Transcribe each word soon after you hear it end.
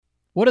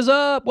What is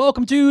up?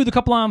 Welcome to the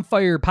Couple on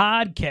Fire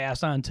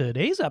podcast. On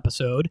today's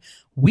episode,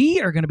 we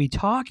are going to be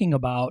talking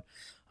about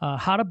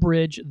how to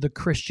bridge the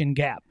Christian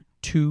gap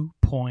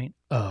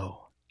 2.0.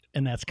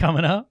 And that's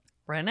coming up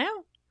Right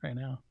now.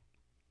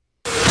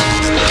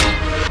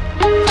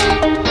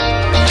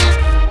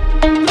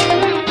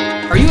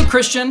 Are you a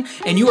Christian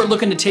and you are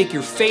looking to take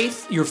your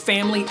faith, your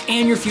family,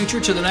 and your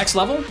future to the next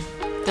level?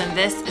 Then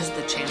this is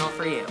the channel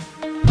for you.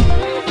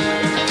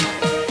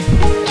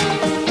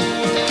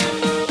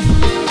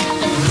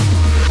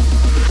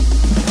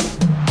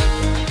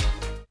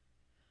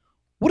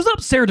 What is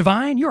up, Sarah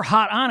Devine? You're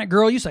hot on it,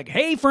 girl. You say,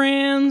 hey,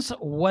 friends,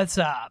 what's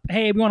up?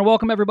 Hey, we want to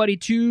welcome everybody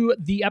to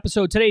the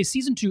episode today,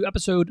 Season 2,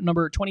 Episode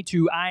number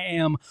 22. I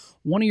am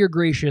one of your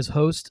gracious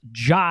hosts,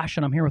 Josh,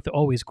 and I'm here with the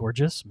always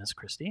gorgeous Miss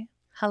Christy.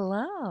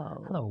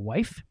 Hello. Hello,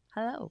 wife.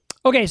 Hello.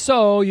 Okay,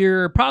 so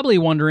you're probably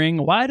wondering,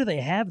 why do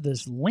they have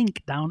this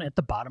link down at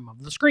the bottom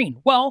of the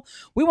screen? Well,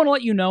 we want to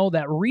let you know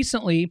that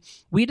recently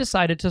we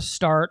decided to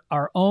start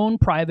our own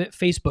private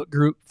Facebook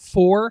group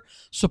for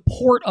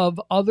support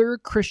of other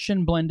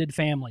Christian blended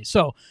families.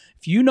 So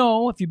if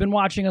you've been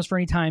watching us for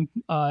any time,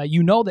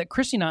 you know that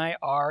Christy and I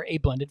are a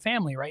blended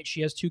family, right?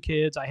 She has 2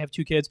 kids, I have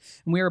 2 kids,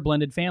 and we are a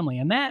blended family.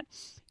 And that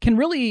can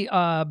really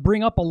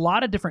bring up a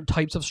lot of different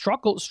types of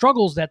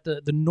struggles that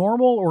the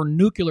normal or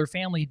nuclear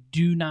family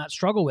do not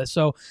struggle with.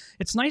 So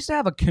it's nice to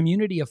have a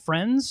community of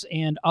friends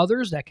and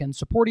others that can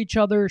support each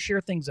other,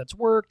 share things that's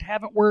worked,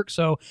 haven't worked.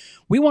 So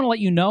we want to let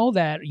you know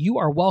that you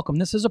are welcome.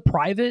 This is a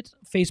private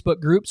Facebook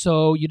group,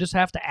 so you just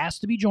have to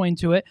ask to be joined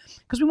to it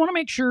because we want to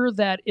make sure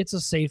that it's a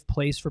safe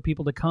place for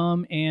people to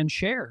come and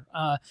share.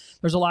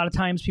 There's a lot of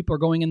times people are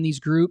going in this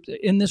group,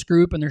 and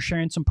they're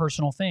sharing some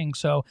personal things.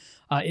 So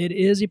it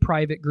is a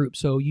private group,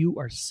 so you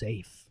are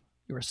safe.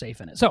 You are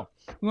safe in it. So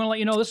we want to let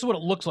you know this is what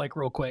it looks like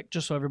real quick,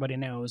 just so everybody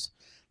knows.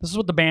 This is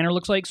what the banner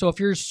looks like. So if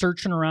you're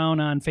searching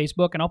around on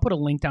Facebook, and I'll put a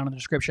link down in the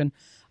description,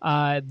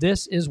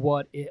 this is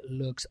what it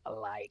looks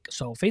like.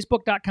 So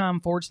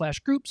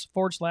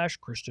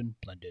facebook.com/groups/Christian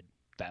Blended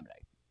Family.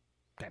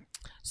 Okay.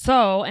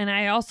 So, and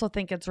I also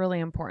think it's really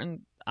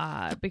important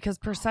because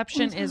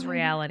perception is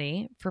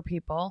reality for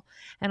people.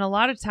 And a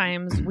lot of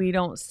times we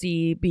don't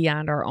see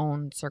beyond our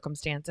own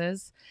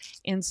circumstances.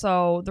 And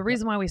so the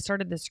reason why we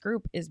started this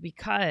group is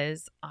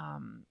because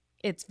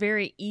it's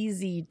very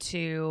easy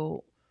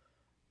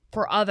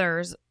for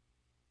others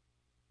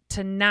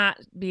to not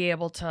be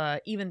able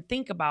to even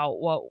think about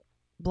what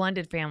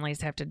blended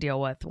families have to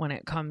deal with when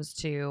it comes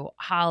to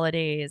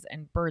holidays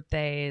and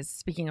birthdays.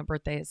 Speaking of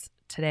birthdays,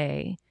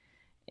 today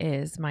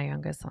is my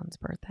youngest son's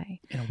birthday.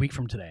 In a week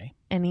from today.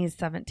 And he's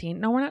 17.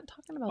 No, we're not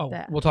talking about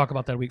that. We'll talk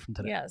about that a week from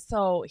today. Yeah,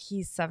 so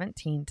he's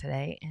 17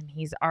 today, and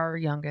he's our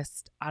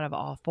youngest out of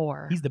all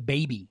 4. He's the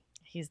baby.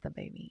 He's the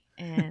baby,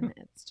 and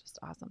it's just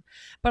awesome.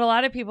 But a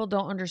lot of people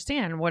don't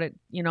understand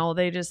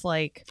they just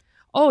like,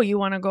 oh, you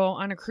want to go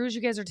on a cruise?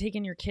 You guys are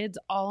taking your kids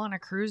all on a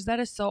cruise?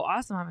 That is so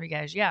awesome of you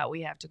guys. Yeah,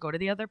 we have to go to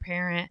the other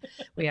parent.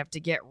 We have to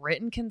get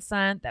written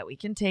consent that we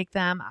can take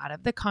them out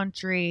of the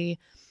country.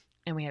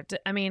 And we have to,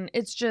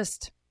 it's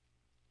just,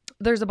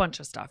 there's a bunch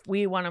of stuff.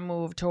 We want to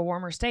move to a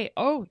warmer state.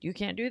 Oh, you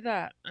can't do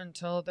that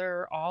until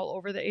they're all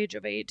over the age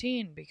of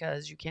 18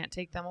 because you can't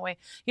take them away.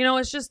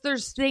 It's just,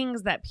 there's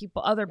things that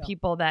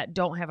people that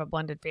don't have a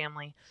blended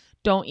family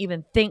don't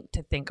even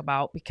think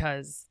about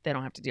because they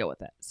don't have to deal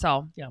with it.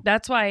 So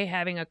that's why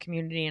having a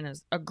community and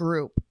a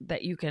group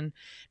that you can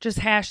just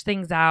hash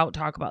things out,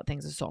 talk about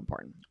things is so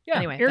important. Yeah,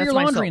 anyway, air that's your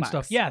my laundry and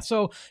soapbox. stuff. Yeah,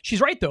 so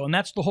she's right though, and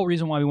that's the whole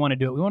reason why we want to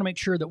do it. We want to make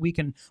sure that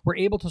we're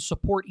able to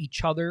support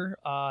each other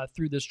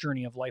through this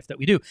journey of life that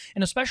we do,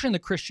 and especially in the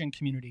Christian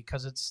community,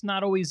 because it's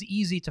not always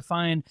easy to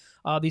find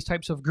these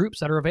types of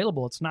groups that are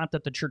available. It's not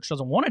that the church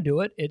doesn't want to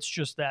do it; it's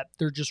just that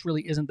there just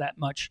really isn't that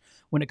much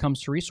when it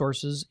comes to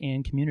resources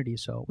and community.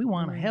 So we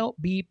want to help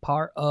be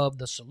part of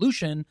the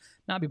solution,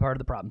 not be part of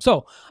the problem.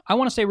 So I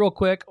want to say real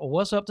quick,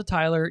 what's up to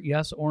Tyler?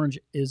 Yes, orange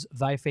is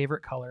thy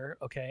favorite color.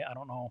 Okay, I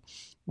don't know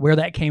where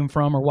that came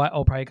from or why.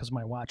 Oh, probably because of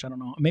my watch. I don't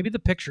know. Maybe the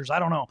pictures. I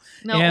don't know.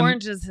 No,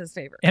 orange is his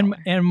favorite color.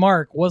 And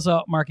Mark, what's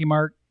up, Marky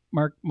Mark's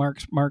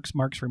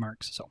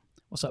remarks. So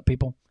what's up,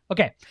 people?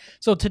 Okay,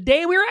 so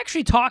today we were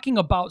actually talking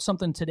about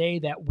something today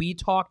that we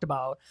talked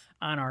about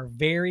on our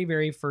very,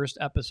 very first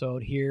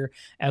episode here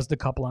as the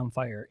Couple on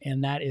Fire,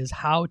 and that is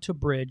how to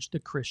bridge the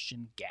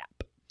Christian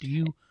gap. Do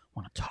you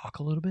want to talk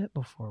a little bit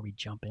before we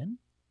jump in?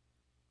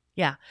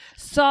 Yeah.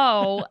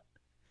 So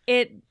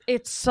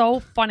it's so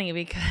funny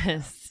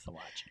because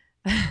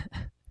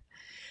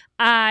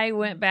I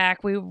went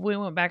back. We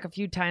went back a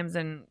few times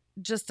and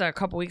just a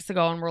couple weeks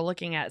ago, and we're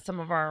looking at some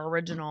of our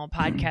original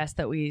podcasts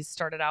that we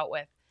started out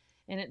with.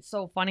 And it's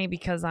so funny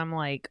because I'm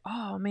like,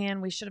 oh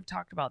man, we should have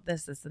talked about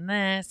this, and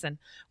this, and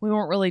we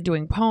weren't really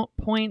doing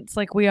points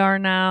like we are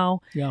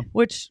now. Yeah.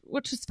 Which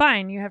is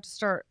fine. You have to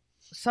start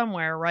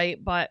somewhere,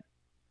 right? But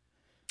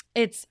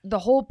it's the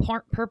whole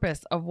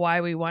purpose of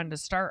why we wanted to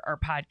start our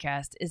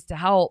podcast is to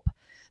help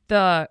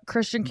the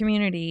Christian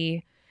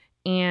community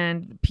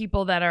and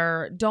people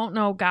that don't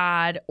know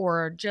God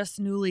or just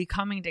newly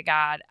coming to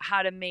God,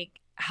 how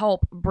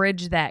help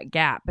bridge that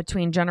gap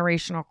between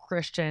generational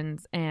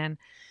Christians and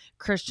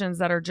Christians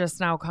that are just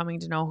now coming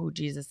to know who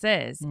Jesus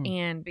is.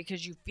 And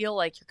because you feel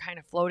like you're kind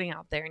of floating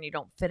out there and you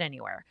don't fit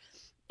anywhere.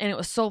 And it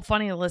was so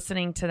funny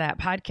listening to that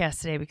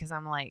podcast today because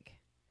I'm like,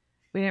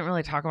 we didn't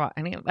really talk about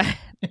any of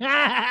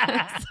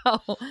that.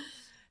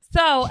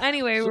 So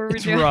anyway,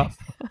 it's rough.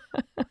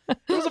 It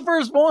was the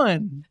first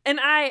one. And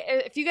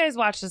if you guys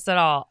watch this at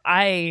all,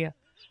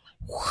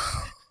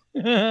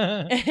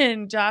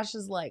 and Josh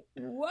is like,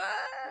 what?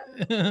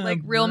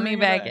 Like, reel me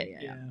back in.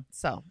 Yeah.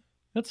 So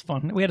that's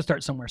fun. We had to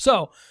start somewhere.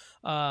 So,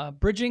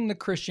 bridging the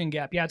Christian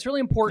gap. Yeah, it's really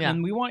important.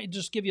 And we want to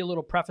just give you a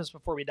little preface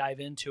before we dive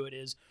into it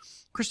is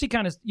Christy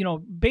kind of,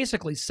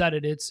 basically said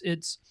it.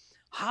 It's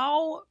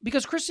how,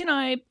 because Christy and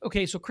I,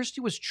 so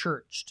Christy was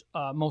churched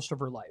most of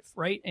her life,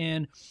 right?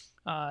 And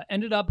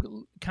ended up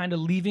kind of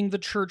leaving the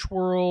church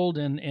world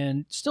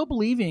and still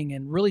believing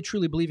and really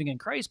truly believing in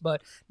Christ,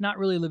 but not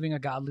really living a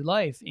godly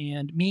life.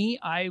 And me,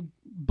 I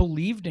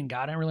believed in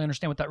God. I didn't really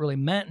understand what that really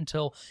meant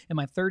until in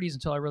my 30s,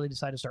 until I really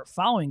decided to start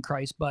following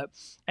Christ. But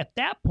at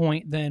that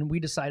point, then we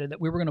decided that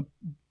we were going to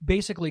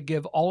basically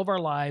give all of our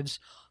lives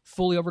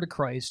fully over to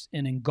Christ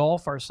and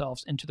engulf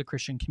ourselves into the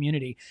Christian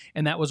community.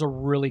 And that was a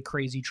really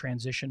crazy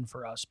transition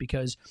for us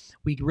because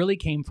we really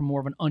came from more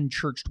of an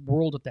unchurched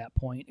world at that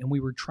point, and we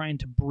were trying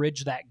to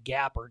bridge that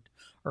gap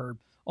or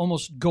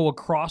almost go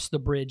across the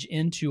bridge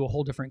into a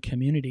whole different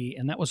community.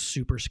 And that was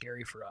super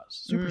scary for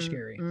us. Super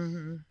scary.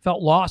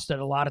 Felt lost at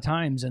a lot of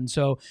times. And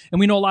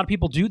we know a lot of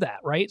people do that,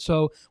 right?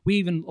 So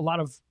a lot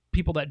of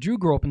people that do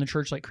grow up in the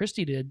church like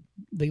Christy did,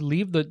 they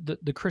leave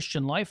the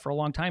Christian life for a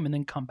long time and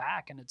then come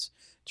back, and it's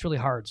really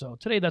hard. So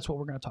today that's what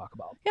we're going to talk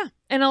about. Yeah.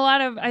 And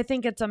I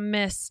think it's a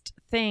missed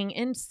thing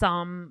in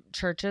some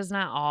churches,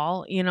 not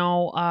all,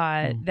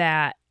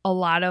 that a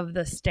lot of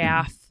the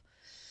staff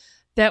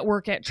that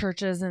work at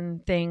churches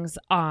and things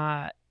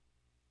haven't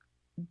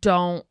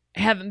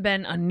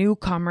been a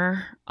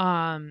newcomer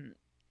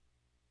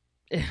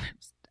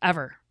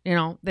ever.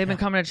 They've been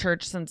coming to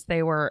church since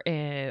they were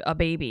a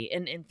baby,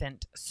 an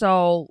infant.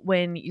 So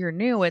when you're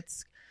new,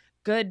 it's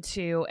good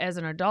to, as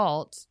an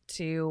adult,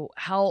 to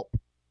help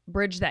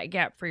bridge that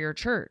gap for your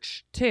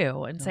church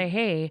too, and say,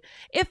 hey,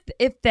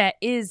 if that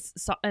is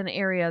an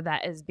area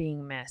that is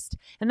being missed,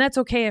 and that's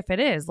okay if it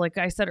is. Like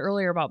I said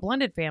earlier about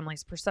blended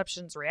families,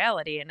 perception's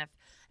reality, and if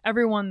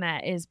everyone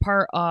that is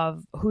part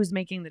of who's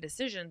making the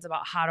decisions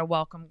about how to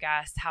welcome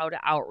guests, how to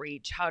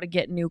outreach, how to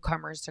get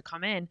newcomers to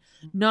come in,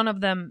 none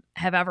of them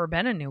have ever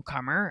been a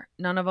newcomer.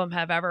 None of them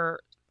have ever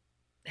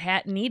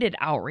needed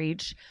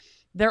outreach.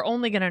 They're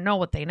only going to know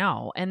what they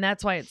know. And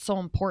that's why it's so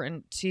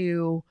important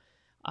to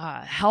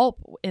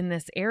help in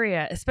this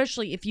area,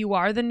 especially if you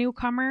are the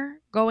newcomer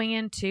going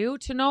in too,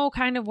 to know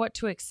kind of what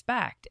to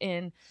expect.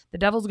 And the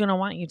devil's going to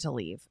want you to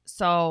leave.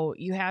 So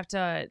you have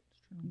to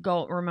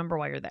go remember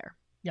why you're there.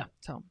 Yeah.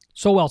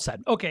 So well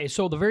said. Okay.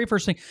 So the very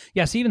first thing,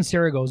 yes, even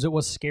Sarah goes, it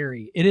was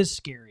scary. It is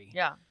scary.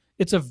 Yeah.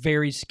 It's a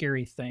very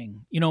scary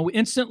thing,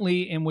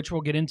 instantly, in which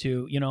we'll get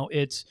into,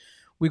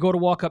 we go to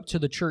walk up to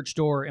the church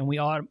door and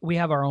we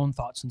have our own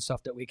thoughts and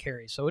stuff that we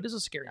carry. So it is a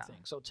scary thing.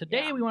 So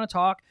today we want to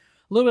talk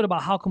a little bit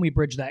about how can we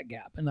bridge that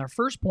gap. And our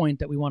first point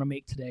that we want to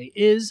make today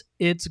is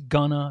it's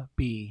gonna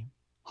be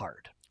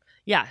hard.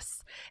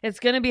 Yes. It's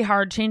going to be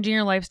hard. Changing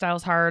your lifestyle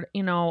is hard.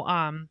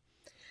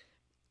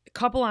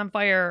 Couple on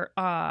Fire,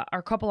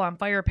 our Couple on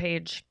Fire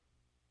page,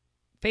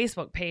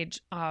 Facebook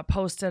page,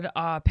 posted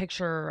a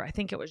picture, I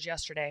think it was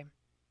yesterday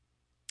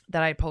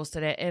that I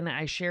posted it, and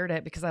I shared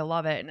it because I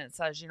love it. And it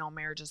says,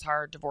 marriage is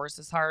hard, divorce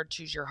is hard,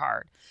 choose your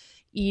hard.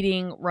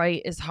 Eating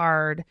right is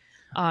hard.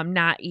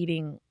 Not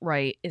eating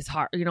right is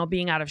hard.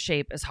 Being out of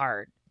shape is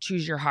hard.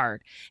 Choose your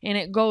hard. And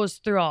it goes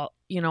through all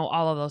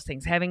of those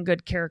things. Having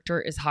good character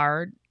is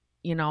hard.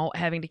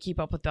 Having to keep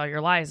up with all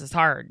your lies is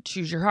hard.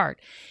 Choose your hard.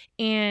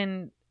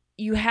 And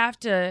you have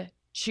to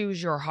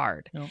choose your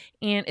hard. Yep.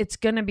 And it's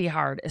going to be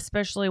hard,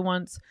 especially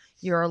once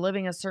you're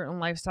living a certain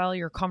lifestyle,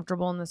 you're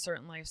comfortable in the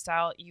certain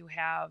lifestyle, you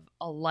have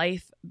a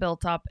life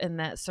built up in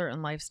that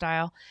certain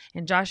lifestyle.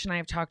 And Josh and I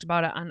have talked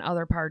about it on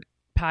other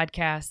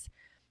podcasts.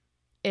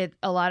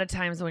 A lot of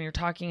times when you're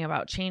talking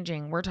about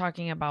changing, we're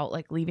talking about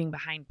like leaving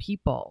behind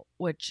people,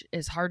 which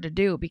is hard to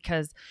do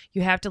because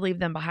you have to leave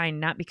them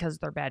behind, not because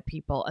they're bad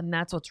people. And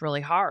that's what's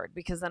really hard,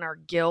 because then our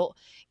guilt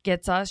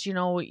gets us,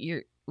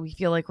 we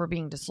feel like we're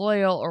being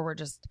disloyal or we're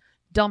just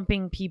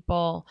dumping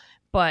people.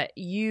 But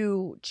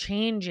you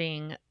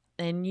changing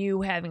and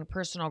you having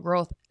personal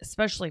growth,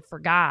 especially for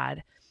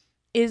God,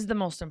 is the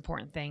most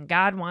important thing.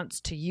 God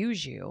wants to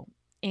use you.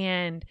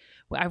 And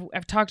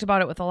I've talked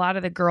about it with a lot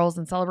of the girls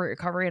in Celebrate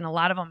Recovery, and a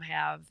lot of them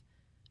have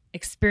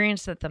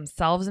experienced it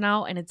themselves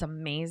now, and it's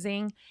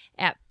amazing.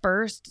 At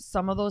first,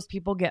 some of those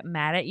people get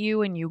mad at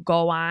you and you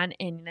go on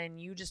and then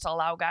you just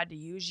allow God to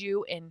use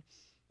you, and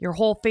your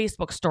whole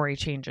Facebook story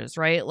changes,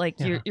 right? Like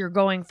you're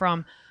going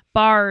from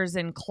bars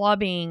and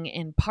clubbing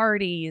and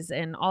parties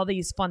and all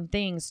these fun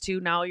things to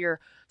now you're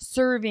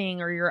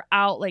serving, or you're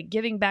out like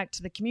giving back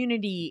to the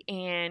community,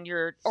 and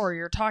you're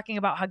talking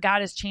about how God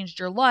has changed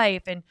your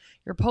life and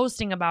you're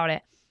posting about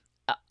it.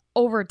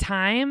 Over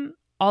time,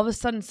 all of a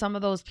sudden some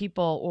of those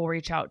people will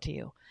reach out to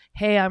you.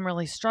 Hey, I'm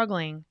really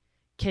struggling.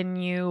 Can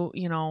you,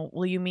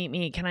 will you meet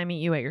me? Can I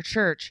meet you at your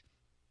church?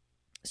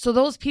 So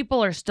those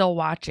people are still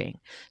watching.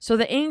 So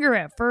the anger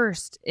at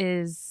first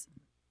is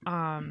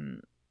a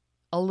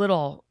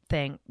little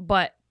thing,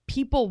 but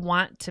people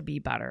want to be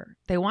better.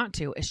 They want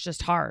to. It's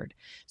just hard.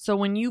 So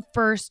when you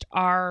first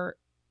are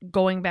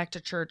going back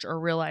to church or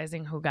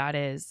realizing who God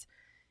is,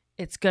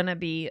 it's going to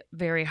be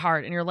very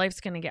hard, and your life's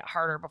going to get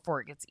harder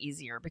before it gets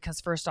easier,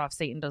 because first off,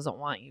 Satan doesn't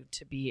want you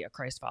to be a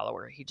Christ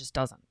follower. He just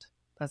doesn't.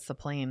 That's the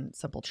plain,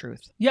 simple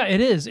truth. Yeah,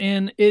 it is.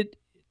 And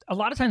a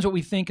lot of times what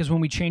we think is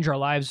when we change our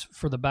lives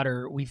for the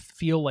better, we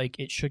feel like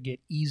it should get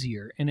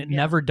easier, and it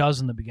never does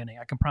in the beginning.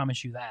 I can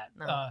promise you that.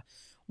 No.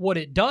 What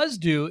it does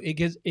do,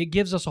 it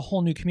gives us a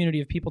whole new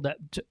community of people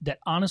that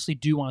honestly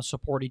do want to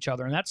support each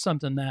other. And that's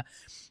something that,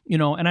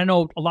 and I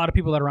know a lot of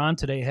people that are on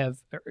today are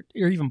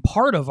even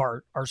part of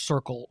our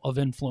circle of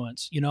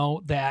influence,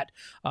 that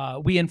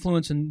we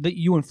influence and that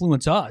you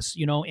influence us,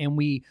 and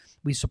we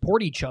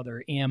support each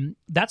other. And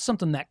that's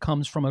something that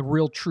comes from a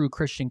real true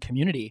Christian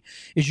community,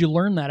 is you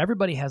learn that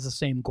everybody has the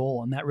same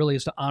goal, and that really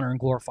is to honor and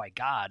glorify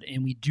God.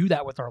 And we do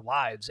that with our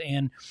lives.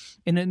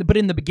 But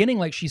in the beginning,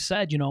 like she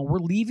said, we're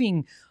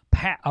leaving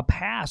a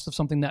past of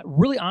something that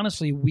really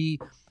honestly we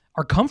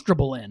are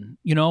comfortable in,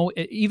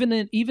 even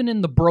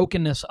in the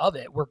brokenness of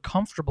it, we're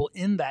comfortable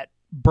in that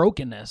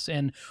brokenness,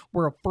 and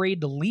we're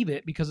afraid to leave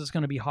it because it's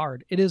going to be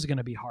hard. It is going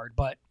to be hard,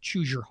 but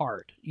choose your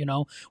heart.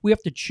 We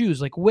have to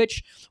choose, like,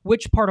 which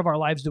part of our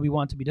lives do we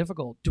want to be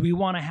difficult? Do we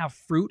want to have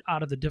fruit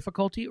out of the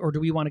difficulty, or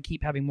do we want to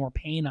keep having more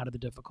pain out of the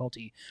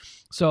difficulty?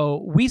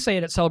 So we say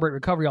it at Celebrate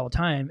Recovery all the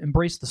time,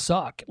 embrace the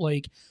suck.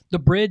 Like, the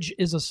bridge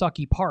is a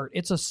sucky part.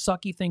 It's a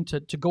sucky thing to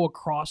go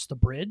across the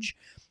bridge.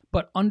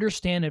 But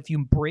understand, if you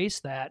embrace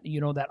that,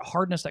 that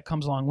hardness that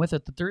comes along with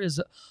it, that there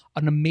is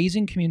an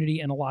amazing community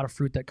and a lot of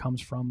fruit that comes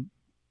from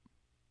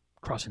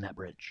crossing that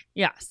bridge.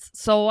 Yes.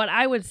 So what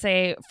I would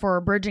say for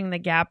bridging the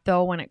gap,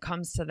 though, when it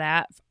comes to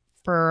that,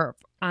 for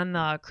on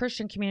the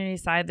Christian community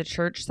side, the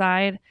church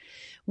side,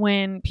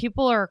 when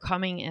people are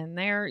coming in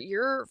there,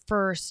 your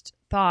first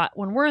thought,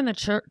 when we're in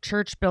the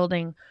church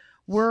building,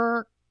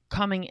 we're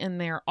coming in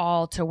there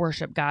all to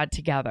worship God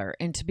together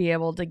and to be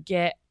able to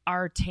get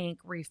our tank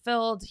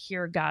refilled,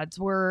 hear God's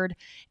word,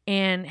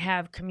 and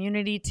have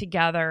community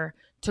together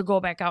to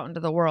go back out into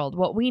the world.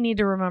 What we need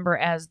to remember,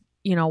 as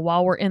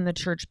while we're in the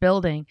church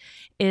building,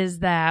 is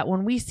that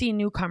when we see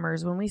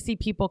newcomers, when we see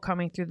people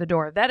coming through the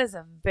door, that is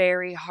a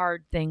very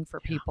hard thing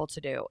for people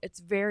to do. It's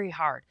very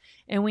hard.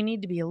 And we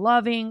need to be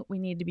loving. We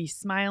need to be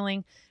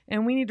smiling.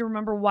 And we need to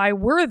remember why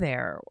we're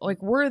there.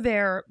 Like, we're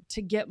there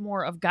to get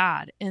more of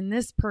God. And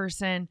this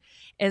person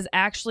is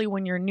actually,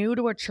 when you're new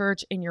to a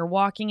church and you're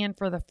walking in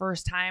for the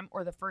first time,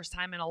 or the first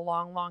time in a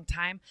long, long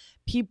time,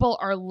 people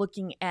are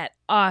looking at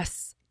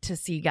us to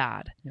see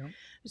God. Yep.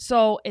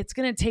 So it's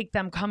going to take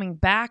them coming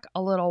back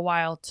a little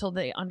while till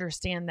they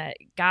understand that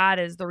God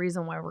is the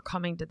reason why we're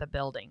coming to the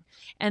building.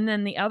 And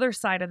then the other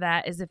side of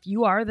that is, if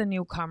you are the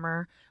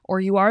newcomer or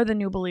you are the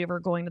new believer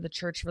going to the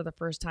church for the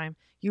first time,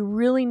 you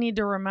really need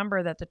to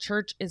remember that the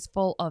church is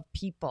full of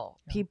people,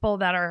 people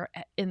that are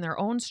in their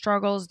own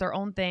struggles, their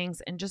own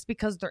things. And just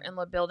because they're in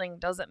the building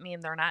doesn't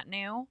mean they're not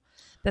new,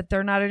 that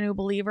they're not a new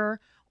believer,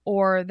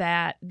 or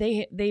that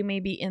they may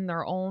be in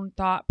their own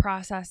thought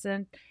process.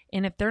 And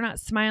if they're not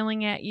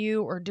smiling at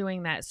you or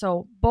doing that.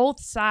 So both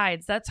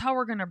sides, that's how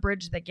we're going to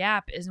bridge the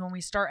gap, is when we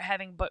start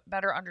having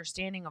better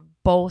understanding of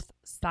both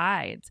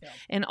sides. Yeah.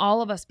 And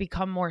all of us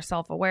become more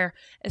self-aware,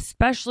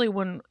 especially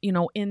when,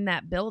 in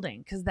that building,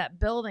 because that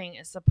building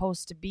is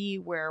supposed to be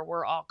where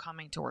we're all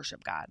coming to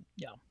worship God.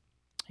 Yeah.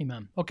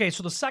 Amen. Okay.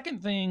 So the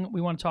second thing we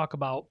want to talk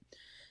about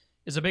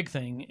is a big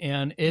thing,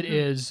 and it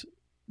is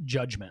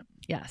judgment.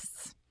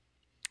 Yes.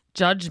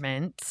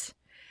 Judgment.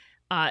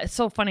 It's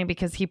so funny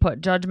because he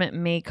put judgment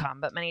may come,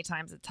 but many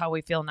times it's how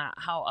we feel, not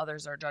how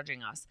others are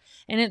judging us.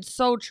 And it's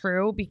so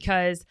true,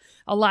 because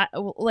a lot,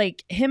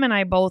 like him and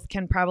I both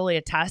can probably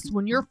attest,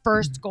 when you're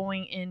first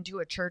going into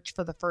a church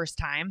for the first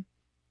time,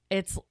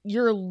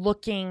 you're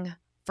looking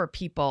for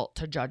people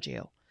to judge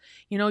you.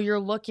 You're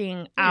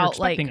looking out,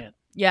 like,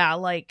 yeah,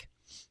 like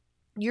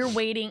you're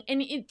waiting,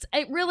 and it's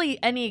really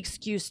any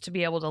excuse to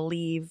be able to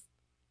leave,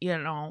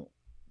 to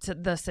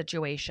the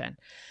situation.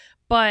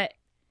 But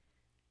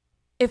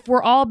if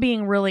we're all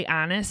being really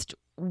honest,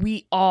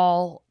 we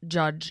all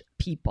judge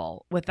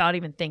people without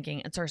even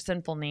thinking. It's our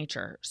sinful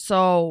nature.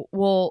 So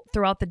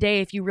throughout the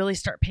day, if you really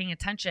start paying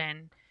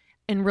attention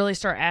and really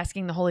start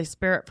asking the Holy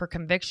Spirit for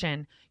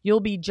conviction, you'll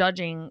be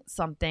judging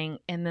something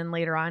and then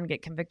later on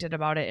get convicted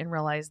about it and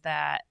realize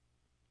that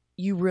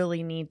you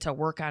really need to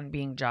work on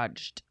being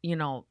judged,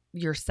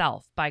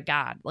 yourself by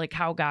God, like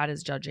how God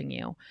is judging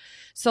you.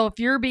 So if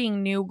you're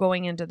being new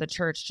going into the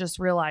church, just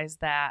realize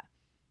that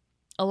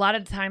a lot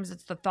of times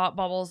it's the thought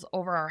bubbles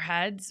over our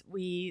heads.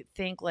 We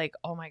think like,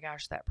 oh my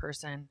gosh, that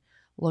person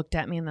looked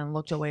at me and then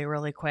looked away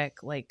really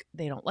quick. Like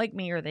they don't like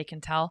me, or they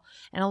can tell.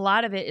 And a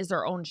lot of it is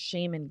our own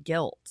shame and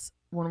guilt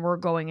when we're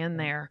going in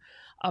there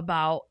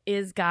about,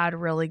 is God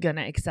really going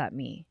to accept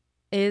me?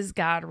 is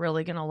God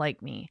really going to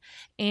like me?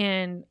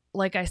 And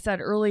like I said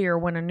earlier,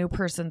 when a new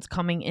person's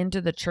coming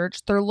into the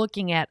church, they're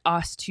looking at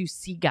us to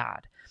see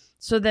God.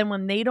 So then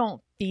when they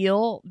don't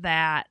feel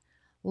that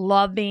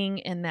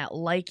loving and that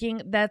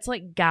liking, that's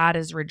like God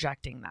is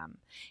rejecting them.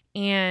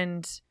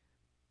 And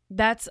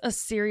that's a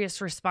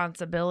serious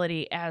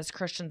responsibility as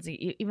Christians,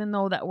 even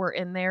though that we're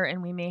in there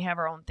and we may have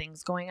our own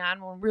things going on.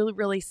 We'll really,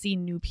 really see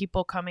new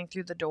people coming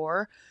through the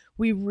door.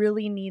 We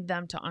really need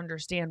them to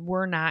understand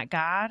we're not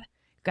God.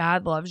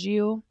 God loves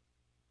you.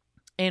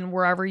 And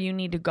wherever you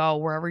need to go,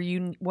 whatever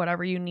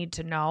you need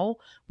to know,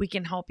 we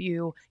can help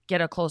you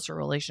get a closer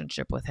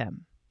relationship with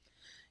him.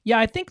 Yeah,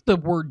 I think the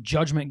word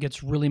judgment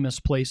gets really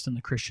misplaced in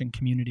the Christian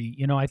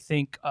community. I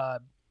think,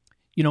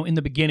 in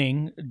the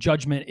beginning,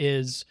 judgment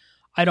is,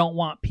 I don't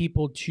want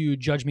people to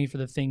judge me for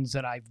the things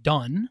that I've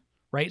done,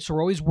 right? So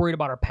we're always worried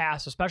about our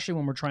past, especially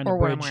when we're trying to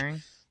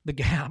bridge the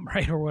gap,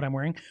 right? Or what I'm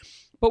wearing.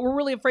 But we're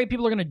really afraid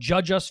people are going to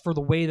judge us for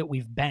the way that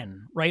we've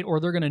been, right? Or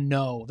they're going to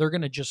know. They're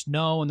going to just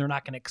know, and they're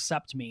not going to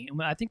accept me.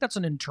 And I think that's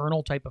an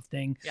internal type of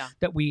thing,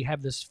 that we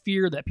have this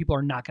fear that people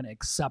are not going to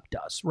accept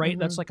us, right? Mm-hmm.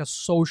 That's like a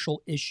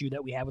social issue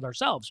that we have with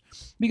ourselves,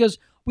 because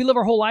we live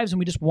our whole lives and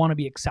we just want to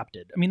be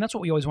accepted. I mean, that's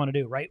what we always want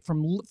to do, right?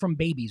 From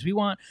babies, we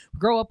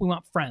grow up, we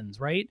want friends,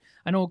 right?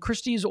 I know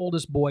Christy's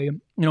oldest boy,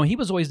 he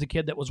was always the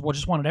kid that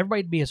just wanted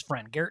everybody to be his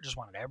friend. Garrett just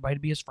wanted everybody to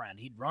be his friend.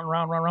 He'd run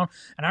around.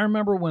 And I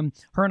remember when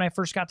her and I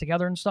first got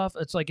together and stuff,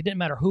 it's like, it didn't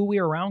matter who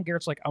we were around.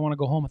 Garrett's like, I want to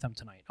go home with them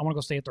tonight. I want to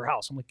go stay at their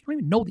house. I'm like, you don't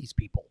even know these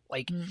people.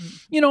 Like,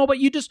 but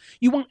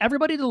you want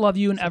everybody to love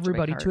you and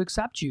everybody to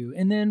accept you.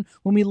 And then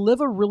when we live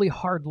a really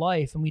hard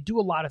life and we do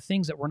a lot of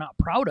things that we're not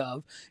proud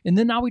of, and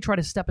then now we try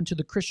to step into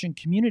the Christian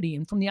community,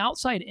 and from the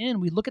outside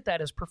in, we look at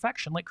that as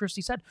perfection. Like Christy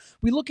said,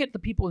 we look at the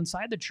people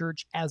inside the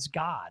church as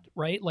God,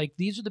 right? Like,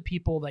 these are the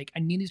people, like,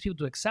 I need these people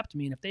to accept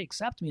me, and if they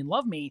accept me and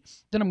love me,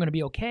 then I'm going to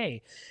be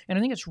okay. And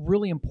I think it's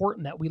really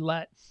important that we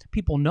let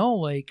people know,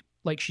 like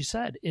she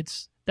said,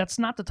 that's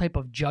not the type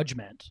of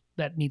judgment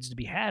that needs to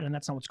be had, and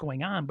that's not what's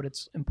going on. But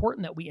it's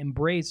important that we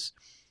embrace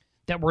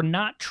that we're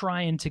not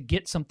trying to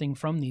get something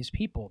from these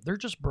people. They're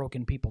just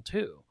broken people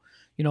too.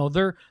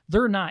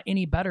 They're not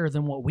any better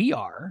than what we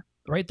are,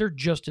 right? They're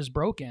just as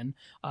broken.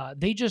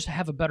 They just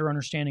have a better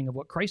understanding of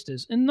what Christ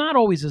is. And not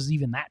always is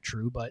even that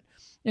true, but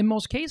in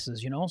most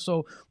cases,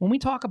 So when we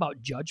talk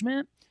about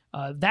judgment,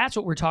 that's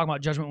what we're talking about,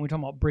 judgment, when we talk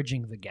about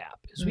bridging the gap.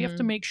 Is we have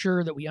to make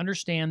sure that we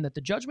understand that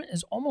the judgment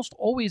is almost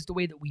always the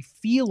way that we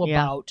feel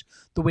about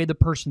the way the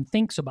person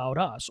thinks about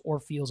us or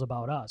feels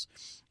about us.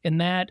 And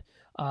that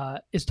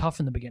is tough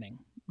in the beginning.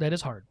 That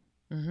is hard.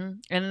 Mm-hmm.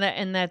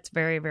 And that's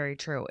very, very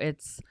true.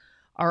 It's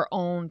our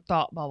own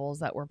thought bubbles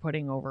that we're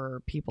putting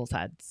over people's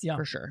heads,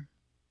 for sure.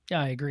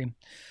 Yeah, I agree.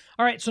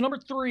 All right, so number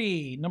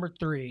three,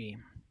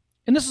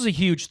 and this is a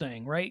huge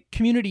thing, right?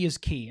 Community is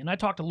key. And I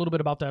talked a little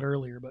bit about that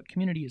earlier, but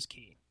community is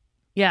key.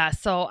 Yeah,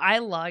 so I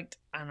liked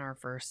on our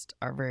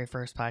very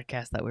first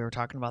podcast that we were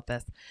talking about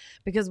this,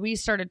 because we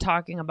started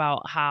talking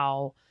about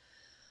how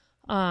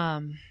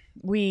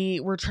we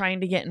were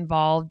trying to get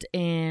involved,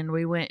 and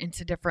we went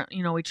into different,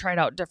 we tried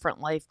out different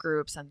life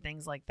groups and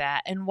things like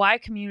that. And why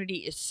community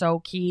is so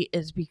key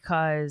is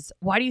because,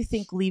 why do you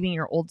think leaving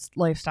your old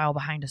lifestyle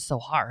behind is so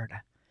hard?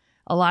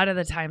 A lot of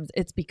the times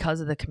it's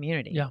because of the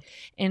community. Yeah.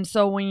 And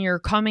so when you're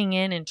coming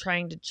in and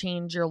trying to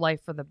change your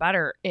life for the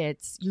better,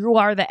 you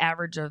are the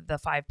average of the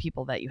 5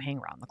 people that you hang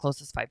around, the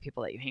closest 5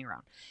 people that you hang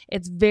around.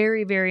 It's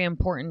very, very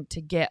important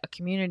to get a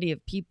community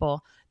of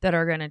people that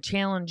are going to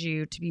challenge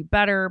you to be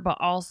better, but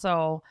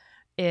also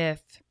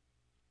if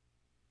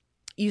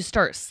you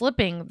start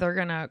slipping, they're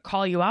going to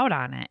call you out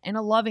on it in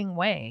a loving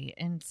way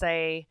and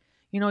say,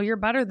 you're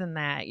better than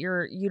that.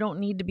 You don't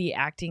need to be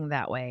acting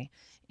that way.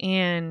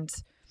 And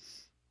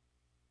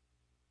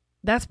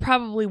that's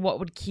probably what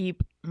would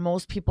keep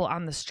most people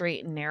on the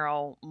straight and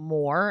narrow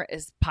more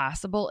as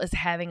possible, is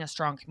having a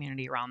strong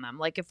community around them.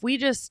 Like, if we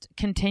just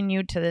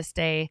continued to this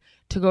day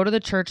to go to the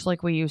church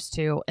like we used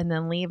to and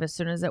then leave as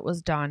soon as it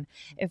was done,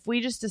 if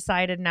we just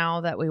decided now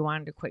that we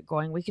wanted to quit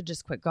going, we could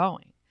just quit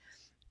going.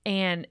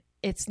 And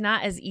it's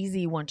not as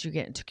easy once you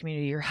get into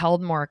community. You're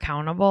held more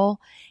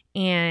accountable.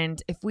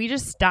 And if we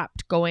just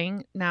stopped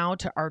going now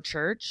to our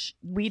church,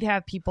 we'd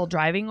have people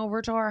driving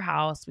over to our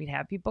house. We'd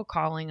have people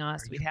calling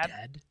us.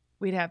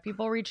 We'd have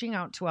people reaching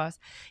out to us,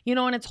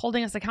 and it's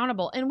holding us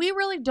accountable. And we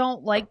really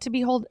don't like to be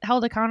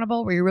held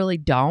accountable. We really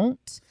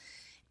don't.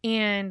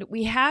 And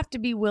we have to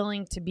be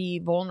willing to be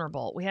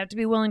vulnerable. We have to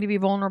be willing to be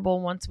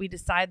vulnerable once we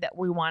decide that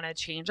we want to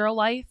change our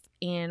life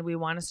and we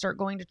want to start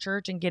going to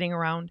church and getting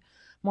around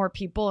more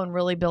people and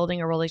really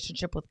building a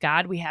relationship with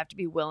God. We have to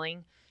be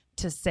willing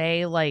to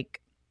say,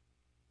 like,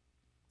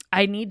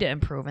 I need to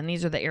improve, and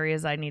these are the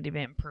areas I need to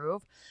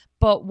improve.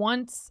 But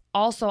once,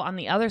 also on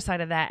the other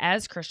side of that,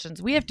 as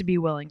Christians, we have to be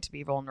willing to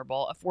be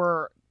vulnerable. If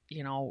we're,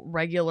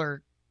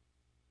 regular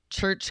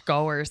church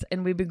goers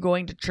and we've been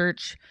going to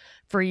church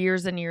for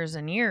years and years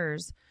and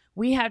years,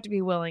 we have to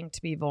be willing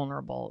to be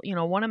vulnerable.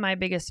 One of my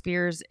biggest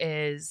fears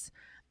is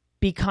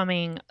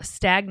becoming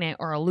stagnant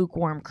or a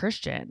lukewarm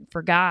Christian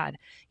for God.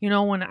 You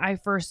know, when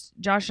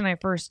Josh and I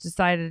first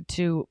decided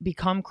to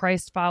become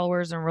Christ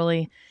followers and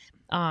really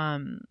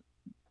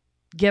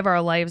give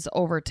our lives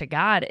over to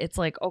God, it's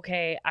like,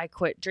 okay, I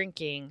quit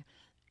drinking,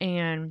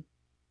 and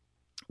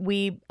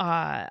we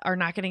are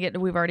not going to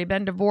we've already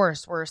been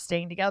divorced. We're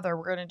staying together.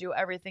 We're going to do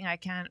everything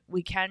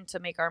we can to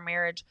make our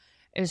marriage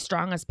as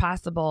strong as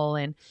possible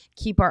and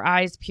keep our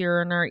eyes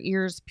pure and our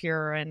ears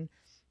pure. And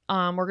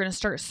we're going to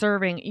start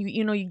serving.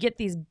 You know, you get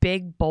these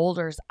big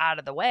boulders out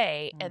of the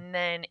way, and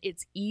then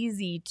it's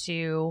easy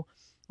to,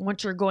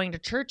 once you're going to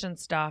church and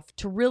stuff,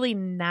 to really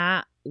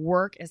not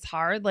work as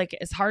hard. Like,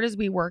 as hard as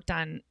we worked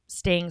on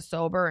staying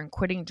sober and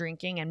quitting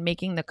drinking and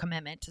making the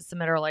commitment to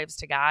submit our lives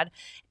to God,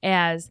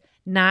 as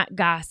not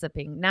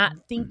gossiping, not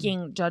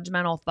thinking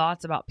judgmental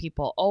thoughts about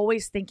people,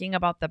 always thinking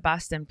about the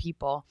best in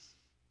people,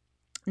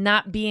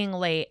 not being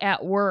late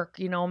at work,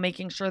 you know,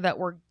 making sure that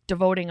we're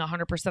devoting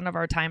 100% of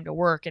our time to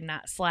work and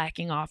not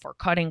slacking off or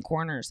cutting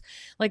corners.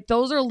 Like,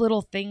 those are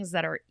little things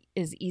that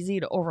is easy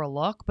to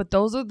overlook, but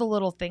those are the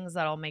little things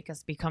that'll make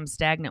us become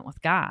stagnant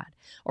with God,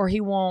 or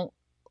he won't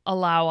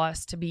allow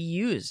us to be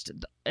used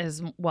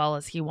as well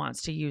as he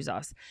wants to use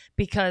us,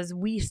 because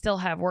we still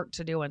have work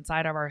to do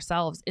inside of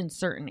ourselves in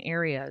certain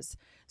areas.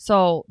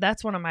 So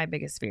that's one of my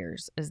biggest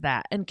fears, is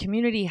that, and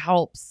community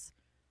helps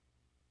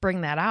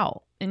bring that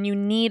out. And you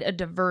need a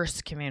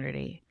diverse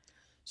community.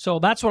 So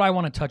that's what I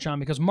want to touch on,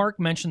 because Mark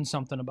mentioned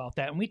something about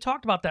that. And we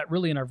talked about that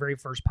really in our very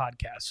first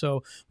podcast.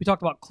 So we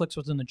talked about cliques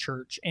within the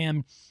church.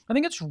 And I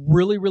think it's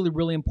really, really,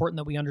 really important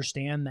that we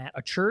understand that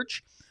a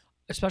church,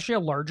 especially a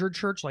larger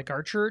church like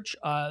our church,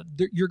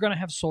 you're going to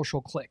have social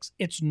cliques.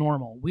 It's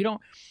normal. We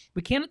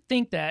can't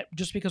think that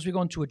just because we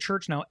go into a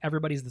church now,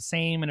 everybody's the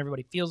same and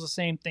everybody feels the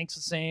same, thinks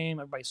the same,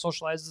 everybody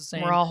socializes the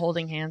same. We're all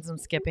holding hands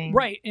and skipping.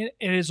 Right. It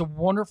is a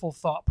wonderful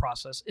thought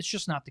process. It's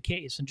just not the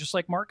case. And just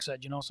like Mark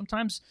said, you know,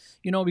 sometimes,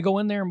 you know, we go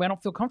in there and I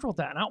don't feel comfortable with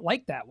that. And I don't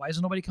like that. Why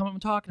isn't nobody coming up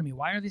and talking to me?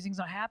 Why are these things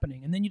not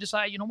happening? And then you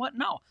decide, you know what?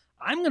 No,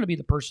 I'm going to be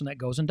the person that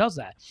goes and does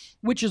that,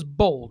 which is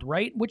bold,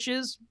 right? Which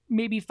is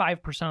maybe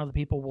 5% of the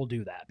people will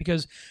do that,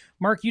 because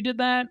Mark, you did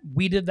that.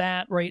 We did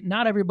that, right?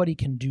 Not everybody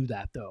can do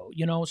that though,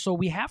 you know? So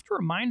we have to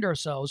remind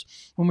ourselves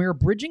when we are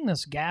bridging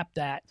this gap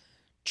that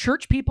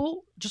church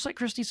people, just like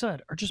Christy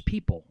said, are just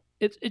people.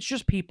 It's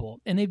just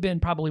people. And they've been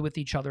probably with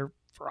each other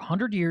for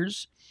 100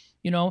 years,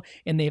 you know,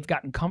 and they've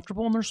gotten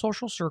comfortable in their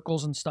social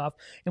circles and stuff.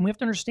 And we have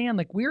to understand,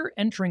 like, we're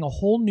entering a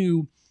whole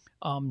new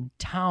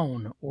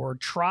town or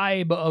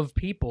tribe of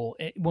people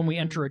when we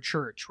enter a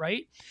church,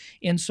 right?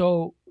 And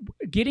so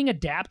getting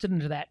adapted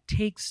into that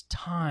takes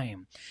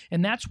time.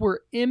 And that's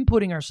where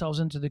inputting ourselves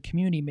into the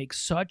community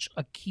makes such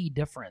a key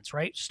difference,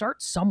 right?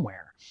 Start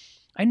somewhere.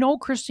 I know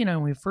Christy and I,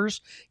 when we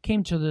first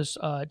came to this,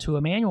 to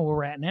Emmanuel where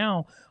we're at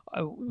now,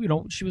 you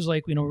know, she was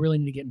like, you know, we really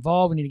need to get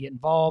involved. We need to get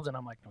involved. And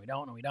I'm like,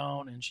 no, we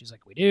don't. And she's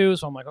like, we do.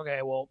 So I'm like, okay,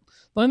 well,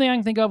 the only thing I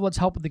can think of, let's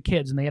help with the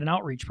kids. And they had an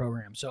outreach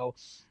program. So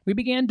we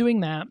began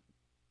doing that.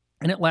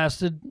 And it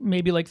lasted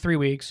maybe like 3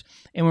 weeks.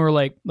 And we were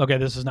like, okay,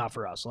 this is not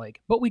for us.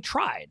 Like, but we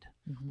tried.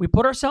 Mm-hmm. We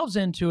put ourselves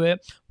into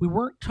it. We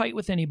weren't tight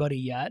with anybody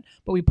yet,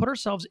 but we put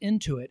ourselves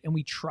into it and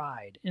we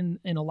tried. And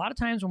a lot of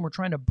times when we're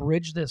trying to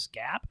bridge this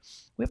gap,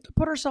 we have to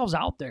put ourselves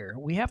out there.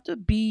 We have to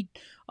be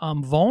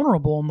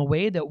vulnerable in the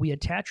way that we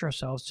attach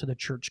ourselves to the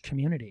church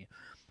community.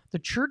 The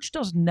church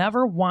does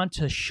never want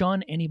to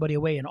shun anybody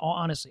away. And all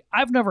honesty,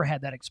 I've never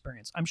had that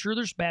experience. I'm sure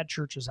there's bad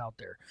churches out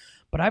there,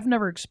 but I've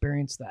never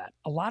experienced that.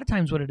 A lot of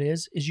times what it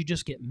is you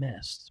just get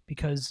missed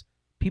because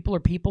people are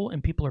people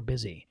and people are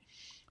busy.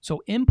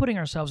 So inputting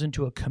ourselves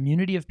into a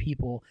community of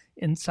people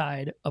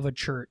inside of a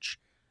church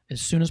as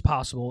soon as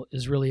possible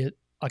is really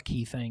a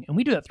key thing. And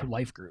we do that through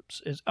life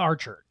groups, is our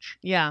church.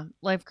 Yeah,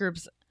 life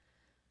groups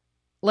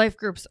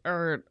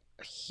are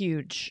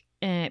huge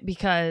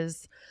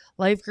because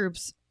life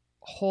groups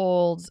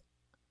hold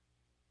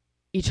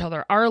each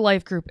other. Our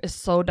life group is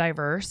so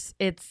diverse.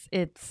 It's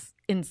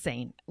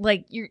insane.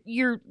 Like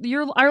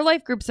our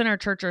life groups in our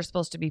church are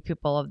supposed to be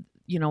people of,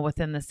 you know,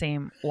 within the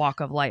same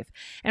walk of life.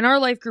 And our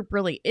life group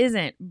really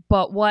isn't.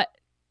 But what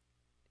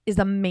is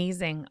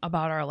amazing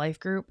about our life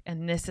group,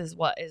 and this is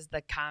what is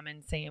the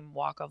common same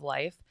walk of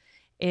life,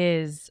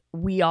 is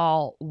we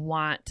all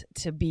want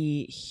to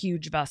be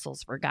huge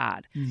vessels for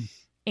God. Mm.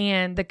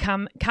 And the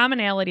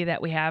commonality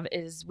that we have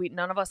is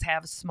none of us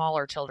have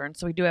smaller children.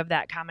 So we do have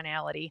that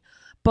commonality,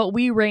 but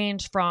we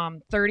range from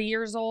 30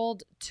 years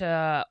old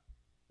to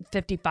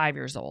 55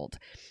 years old.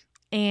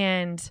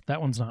 And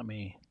that one's not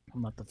me.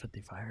 I'm not the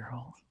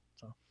 55-year-old.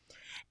 So.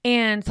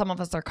 And some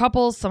of us are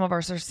couples, some of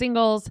us are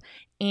singles,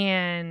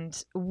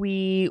 and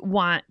we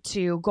want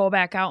to go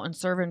back out and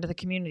serve into the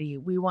community.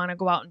 We want to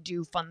go out and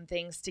do fun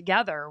things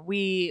together.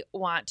 We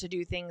want to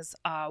do things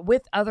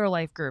with other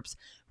life groups.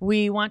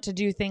 We want to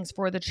do things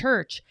for the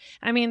church.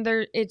 I mean,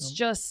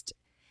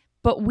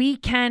 but we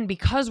can,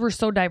 because we're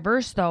so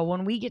diverse though,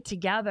 when we get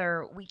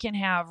together, we can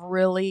have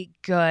really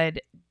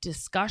good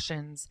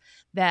discussions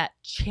that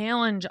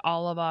challenge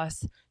all of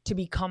us to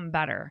become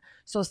better.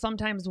 So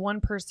sometimes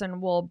one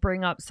person will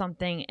bring up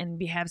something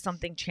and have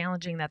something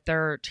challenging that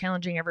they're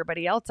challenging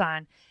everybody else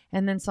on.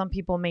 And then some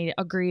people may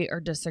agree or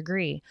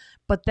disagree.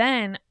 But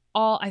then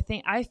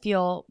I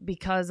feel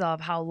because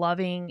of how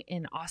loving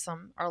and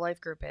awesome our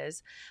life group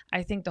is,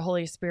 I think the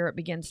Holy Spirit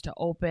begins to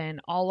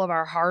open all of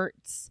our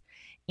hearts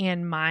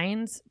and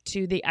minds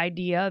to the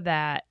idea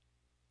that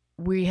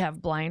we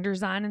have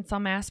blinders on in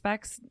some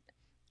aspects.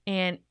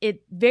 And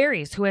it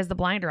varies who has the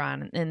blinder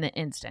on in the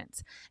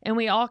instance. And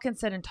we all can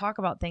sit and talk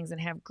about things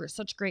and have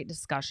such great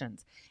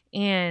discussions.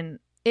 And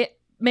it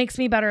makes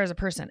me better as a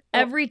person.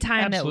 Every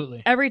time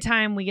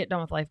we get done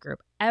with life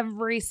group,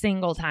 every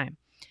single time,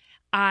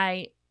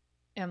 I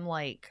am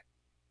like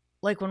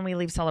when we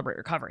leave Celebrate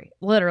Recovery,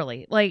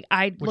 literally, which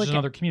is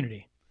another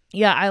community.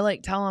 Yeah, I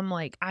tell them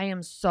I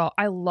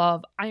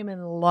am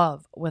in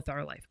love with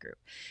our life group.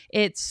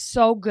 It's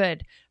so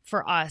good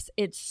for us.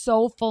 It's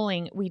so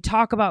filling. We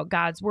talk about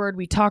God's word.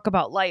 We talk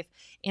about life,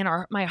 and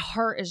my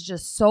heart is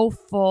just so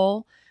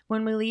full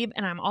when we leave.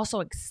 And I'm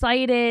also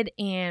excited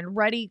and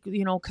ready,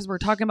 because we're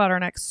talking about our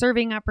next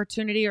serving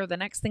opportunity or the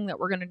next thing that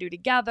we're going to do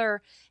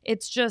together.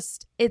 It's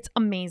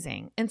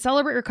amazing. And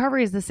Celebrate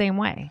Recovery is the same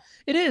way.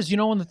 It is,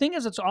 and the thing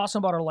is, it's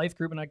awesome about our life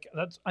group.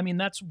 And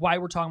that's why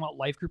we're talking about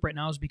life group right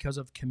now, is because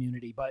of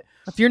community. But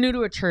if you're new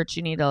to a church,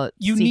 you need to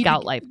seek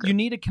out life group. You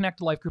need to connect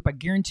to life group. I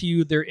guarantee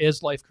you there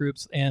is life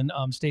groups. And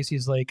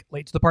Stacy's late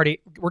to the party.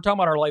 We're talking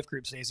about our life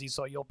group, Stacy,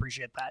 so you'll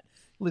appreciate that.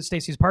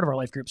 Stacy's part of our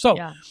life group. So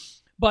yeah.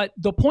 But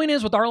the point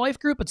is, with our life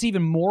group, it's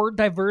even more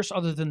diverse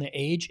other than the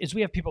age, is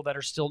we have people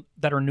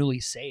that are newly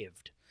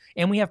saved.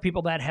 And we have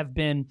people that have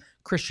been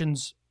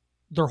Christians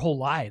their whole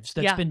lives.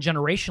 That's been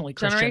generationally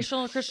Christian.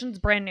 Generational Christians,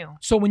 brand new.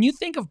 So when you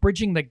think of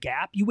bridging the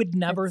gap, you would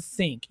never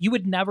think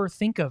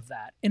of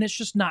that. And it's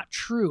just not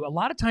true. A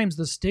lot of times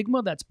the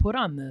stigma that's put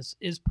on this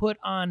is put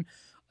on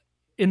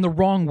in the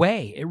wrong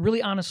way. It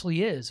really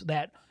honestly is.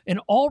 That in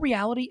all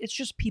reality, it's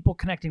just people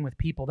connecting with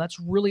people. That's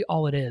really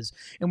all it is.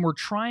 And we're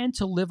trying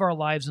to live our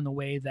lives in a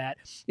way that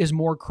is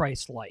more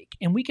Christ-like.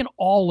 And we can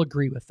all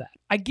agree with that.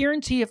 I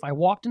guarantee if I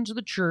walked into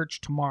the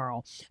church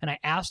tomorrow and I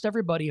asked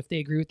everybody if they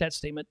agree with that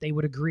statement, they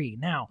would agree.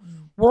 Now,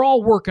 we're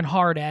all working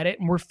hard at it,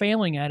 and we're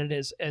failing at it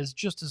as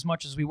just as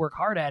much as we work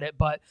hard at it.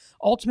 But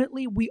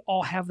ultimately, we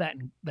all have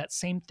that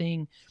same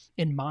thing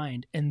in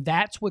mind. And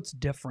that's what's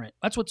different.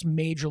 That's what's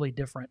majorly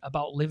different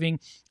about living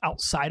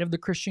outside of the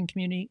Christian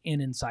community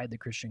and inside the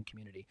Christian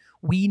community.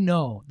 We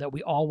know that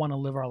we all want to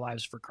live our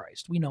lives for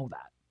Christ. We know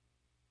that.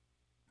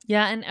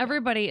 Yeah, and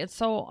everybody, it's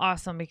so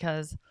awesome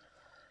because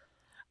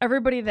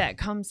everybody that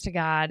comes to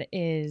God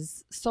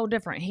is so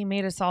different. He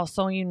made us all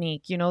so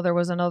unique. There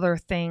was another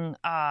thing,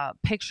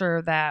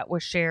 picture that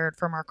was shared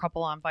from our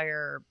Couple on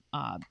Fire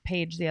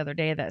page the other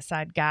day that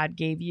said God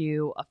gave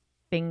you a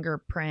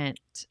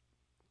fingerprint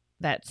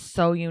that's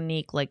so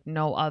unique like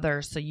no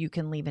other, so you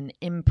can leave an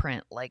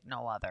imprint like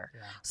no other.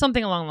 Yeah.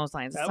 Something along those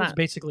lines. That was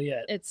basically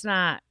it. It's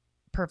not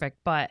perfect,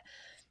 but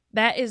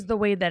that is the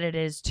way that it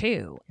is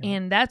too. Yeah.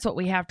 And that's what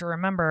we have to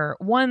remember.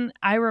 One,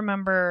 I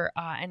remember,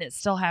 and it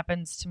still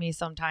happens to me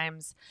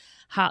sometimes,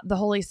 how the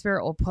Holy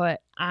Spirit will put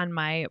on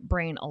my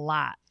brain a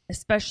lot,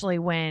 especially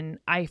when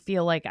I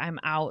feel like I'm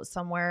out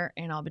somewhere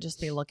and I'll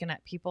just be looking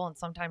at people. And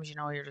sometimes,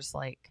 you're just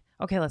like,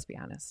 okay, let's be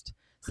honest.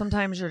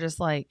 Sometimes you're just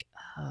like,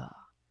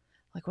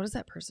 what is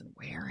that person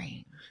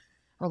wearing?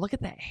 Or look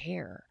at that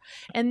hair.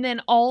 And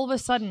then all of a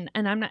sudden,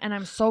 and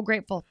I'm so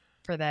grateful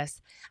for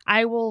this,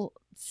 I will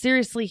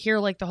seriously hear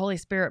the Holy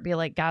Spirit be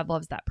like, God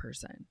loves that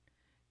person.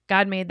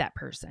 God made that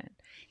person.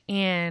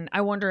 And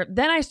I wonder,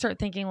 then I start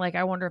thinking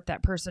I wonder if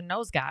that person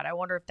knows God. I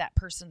wonder if that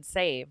person's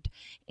saved.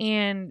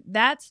 And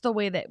that's the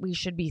way that we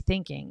should be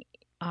thinking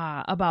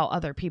about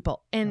other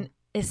people. And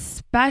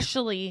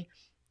especially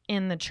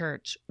in the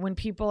church, when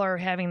people are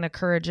having the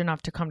courage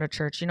enough to come to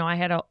church. I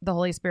had the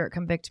Holy Spirit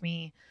convict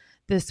me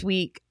this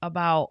week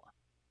about,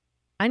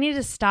 I need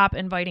to stop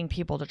inviting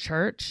people to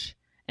church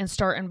and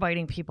start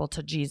inviting people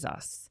to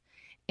Jesus.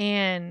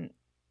 And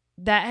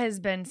that has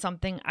been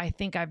something I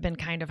think I've been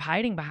kind of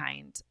hiding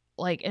behind.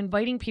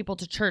 Inviting people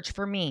to church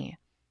for me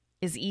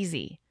is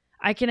easy.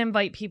 I can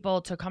invite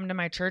people to come to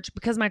my church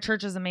because my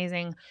church is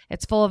amazing.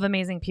 It's full of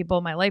amazing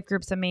people. My life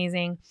group's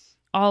amazing.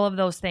 All of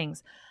those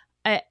things.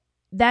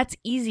 That's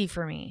easy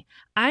for me.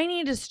 I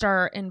need to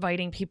start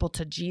inviting people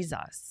to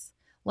Jesus.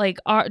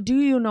 Do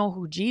you know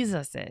who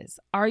Jesus is?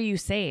 Are you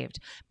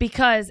saved?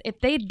 Because if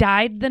they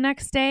died the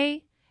next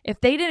day, if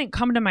they didn't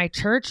come to my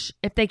church,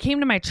 if they came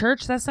to my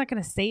church, that's not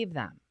going to save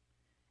them.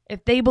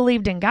 If they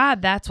believed in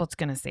God, that's what's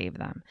going to save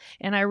them.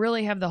 And I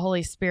really have the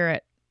Holy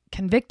Spirit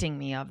convicting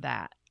me of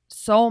that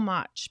so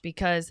much,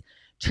 because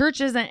church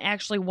isn't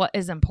actually what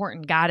is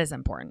important. God is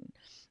important.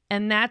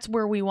 And that's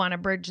where we want to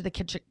bridge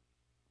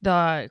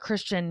the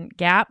Christian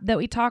gap that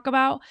we talk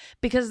about,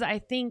 because I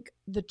think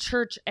the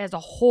church as a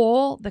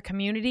whole, the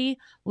community,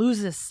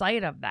 loses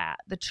sight of that.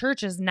 The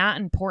church is not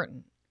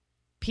important.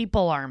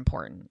 People are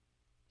important.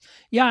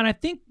 Yeah, and I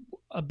think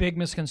a big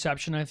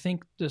misconception, I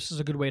think this is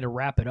a good way to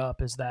wrap it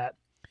up, is that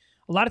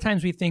a lot of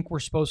times we think we're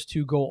supposed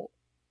to go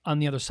on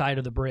the other side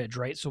of the bridge,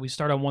 right? So we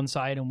start on one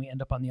side and we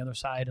end up on the other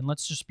side. And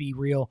let's just be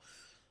real.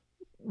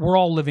 We're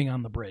all living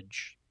on the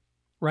bridge,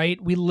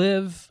 right? We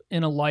live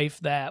in a life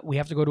that we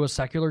have to go to a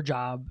secular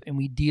job and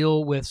we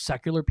deal with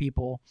secular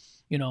people,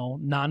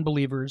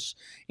 non-believers.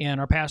 And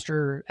our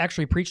pastor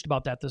actually preached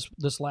about that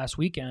this last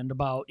weekend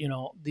about,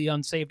 the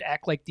unsaved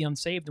act like the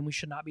unsaved, and we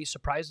should not be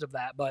surprised of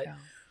that. But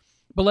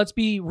let's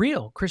be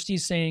real.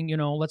 Christy's saying,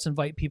 let's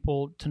invite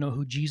people to know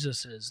who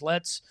Jesus is.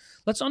 Let's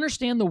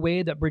understand the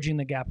way that bridging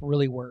the gap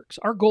really works.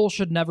 Our goal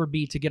should never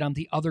be to get on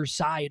the other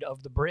side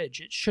of the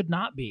bridge. It should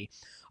not be.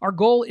 Our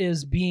goal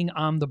is being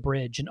on the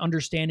bridge and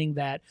understanding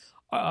that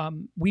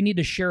we need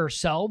to share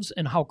ourselves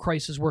and how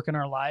Christ is working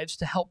our lives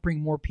to help bring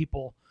more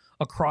people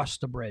across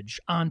the bridge,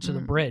 onto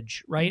the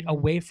bridge, right?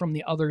 Away from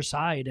the other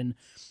side. And,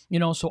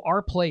 so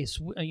our place,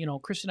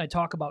 Christy and I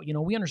talk about,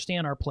 we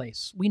understand our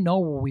place. We know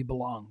where we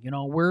belong.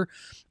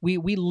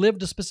 We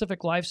lived a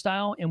specific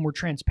lifestyle and we're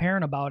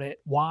transparent about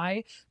it.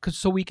 Why? Because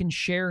so we can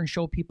share and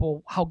show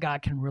people how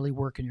God can really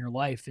work in your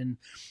life. And,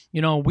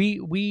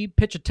 we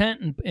pitch a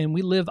tent and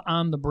we live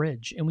on the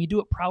bridge, and we do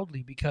it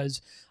proudly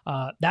because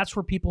that's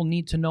where people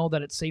need to know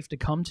that it's safe to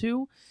come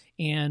to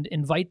and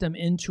invite them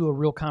into a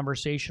real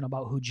conversation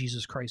about who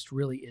Jesus Christ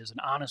really is and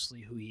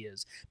honestly who he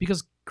is.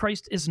 Because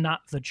Christ is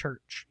not the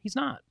church. He's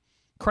not.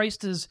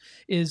 Christ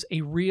is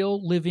a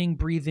real, living,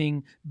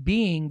 breathing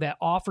being that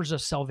offers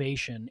us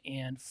salvation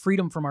and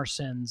freedom from our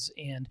sins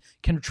and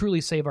can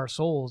truly save our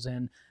souls.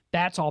 And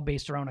that's all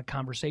based around a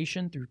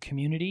conversation, through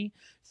community,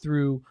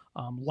 through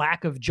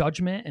lack of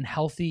judgment and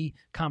healthy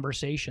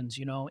conversations,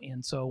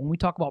 And so when we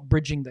talk about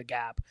bridging the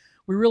gap,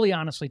 we really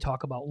honestly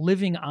talk about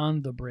living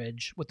on the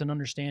bridge with an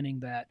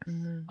understanding that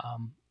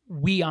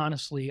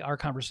our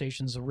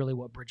conversations are really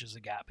what bridges the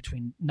gap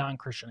between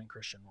non-Christian and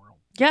Christian world.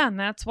 Yeah, and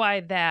that's why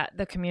that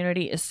the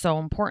community is so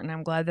important.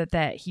 I'm glad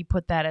that he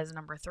put that as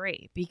number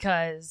 3,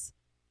 because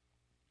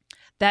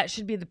that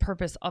should be the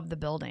purpose of the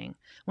building.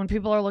 When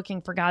people are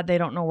looking for God, they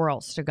don't know where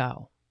else to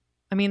go.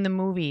 I mean, the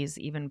movies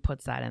even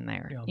puts that in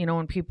there. Yeah.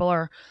 When people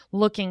are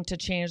looking to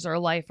change their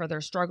life, or they're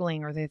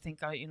struggling, or they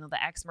think, the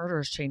ex-murderer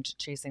is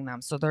chasing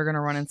them, so they're going to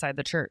run inside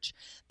the church.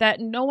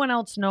 That no one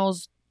else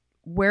knows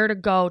where to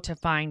go to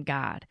find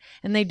God.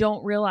 And they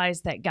don't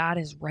realize that God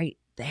is right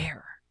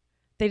there.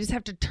 They just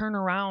have to turn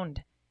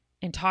around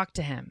and talk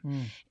to him.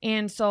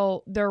 And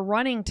so they're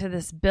running to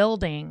this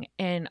building,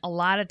 and a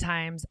lot of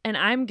times, and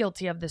I'm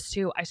guilty of this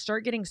too, I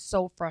start getting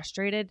so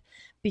frustrated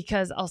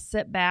because I'll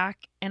sit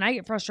back, and I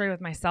get frustrated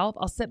with myself.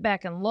 I'll sit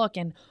back and look,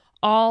 and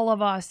all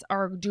of us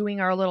are doing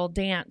our little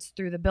dance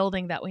through the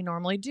building that we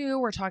normally do.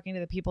 We're talking to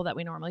the people that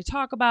we normally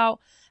talk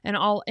about,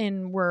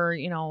 and we're,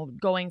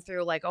 going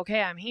through like,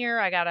 okay, I'm here.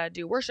 I got to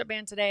do worship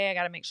band today. I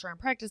got to make sure I'm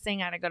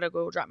practicing. I got to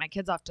go drop my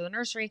kids off to the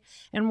nursery.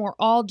 And we're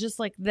all just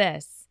like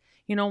this,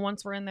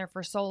 once we're in there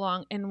for so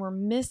long, and we're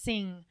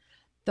missing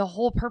the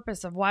whole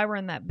purpose of why we're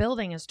in that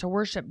building is to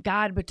worship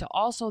God, but to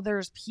also,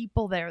 there's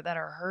people there that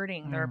are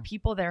hurting. There are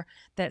people there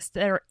that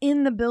are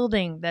in the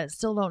building that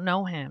still don't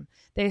know him.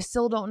 They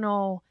still don't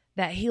know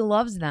that he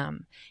loves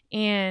them.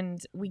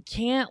 And we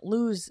can't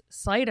lose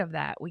sight of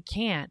that. We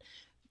can't.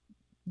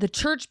 The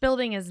church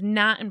building is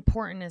not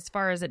important as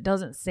far as it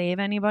doesn't save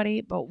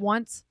anybody, but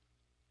once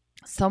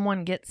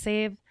someone gets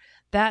saved,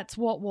 that's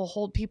what will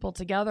hold people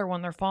together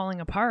when they're falling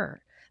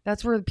apart.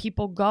 That's where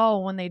people go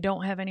when they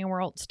don't have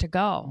anywhere else to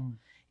go.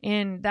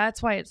 And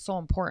that's why it's so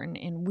important.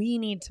 And we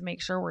need to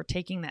make sure we're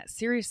taking that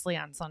seriously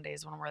on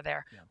Sundays when we're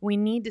there. Yeah. We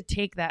need to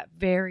take that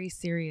very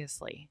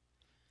seriously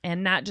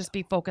and not just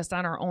be focused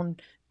on our own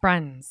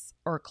friends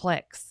or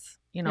cliques,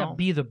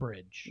 be the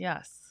bridge.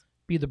 Yes.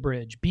 Be the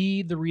bridge.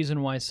 Be the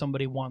reason why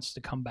somebody wants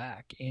to come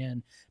back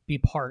and be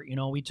part.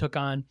 We took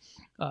on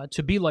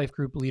to be life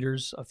group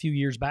leaders a few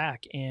years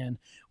back, and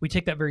we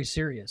take that very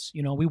serious.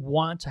 We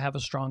want to have a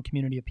strong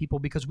community of people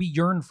because we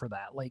yearn for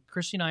that. Like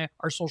Christy and I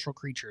are social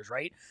creatures,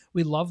 right?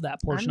 We love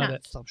that portion of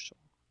it. Social.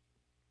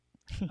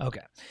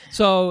 Okay.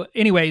 So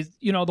anyways,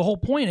 the whole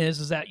point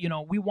is that,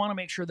 we want to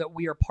make sure that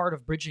we are part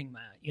of bridging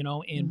that,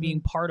 and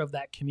being part of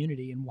that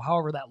community, and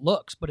however that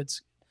looks, but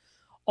it's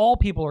all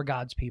people are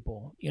God's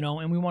people,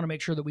 and we want to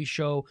make sure that we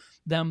show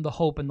them the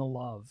hope and the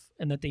love,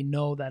 and that they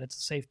know that it's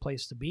a safe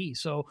place to be.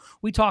 So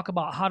we talk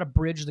about how to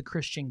bridge the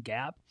Christian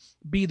gap.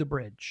 Be the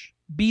bridge.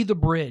 Be the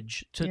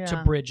bridge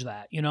to bridge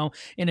that,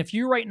 And if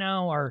you right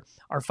now are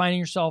finding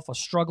yourself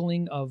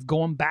struggling of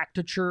going back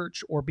to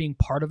church or being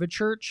part of a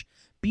church,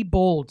 be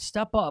bold,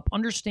 step up,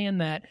 understand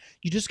that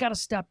you just got to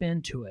step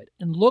into it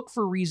and look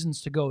for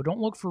reasons to go. Don't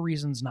look for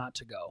reasons not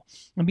to go,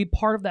 and be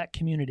part of that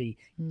community.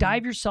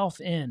 Dive yourself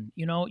in.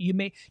 You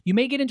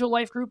may get into a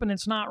life group and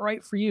it's not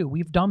right for you.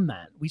 We've done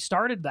that. We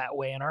started that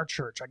way in our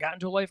church. I got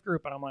into a life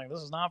group and I'm like,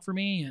 this is not for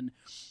me.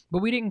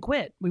 But we didn't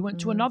quit. We went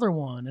to another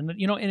one, and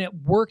and it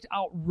worked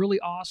out really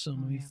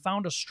awesome. We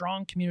found a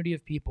strong community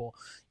of people,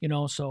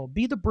 so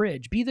be the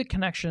bridge, be the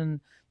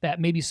connection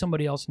that maybe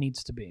somebody else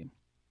needs to be.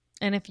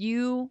 And if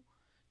you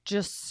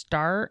just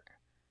start,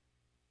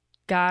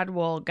 God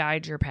will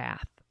guide your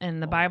path.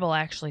 And the Bible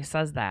actually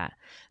says that.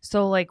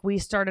 So like we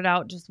started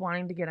out just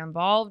wanting to get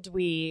involved.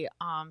 We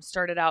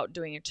started out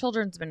doing a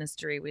children's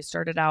ministry. We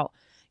started out,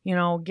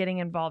 getting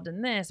involved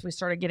in this. We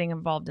started getting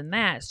involved in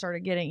that.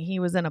 He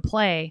was in a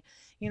play,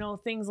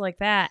 things like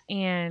that.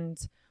 And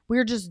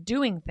we're just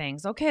doing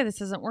things. Okay,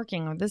 this isn't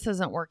working or this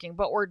isn't working,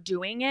 but we're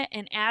doing it.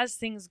 And as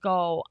things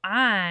go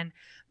on,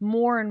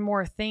 more and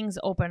more things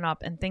open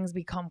up and things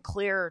become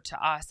clearer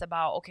to us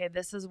about, okay,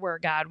 this is where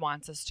God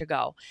wants us to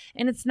go.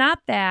 And it's not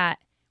that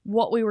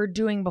what we were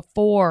doing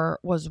before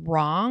was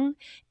wrong.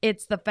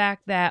 It's the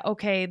fact that,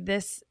 okay,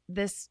 this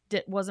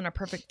wasn't a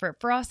perfect fit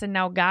for us. And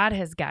now God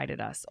has guided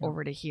us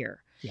over to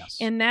here. Yes.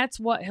 And that's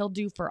what he'll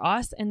do for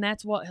us. And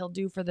that's what he'll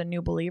do for the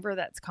new believer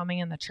that's coming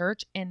in the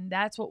church. And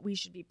that's what we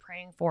should be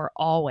praying for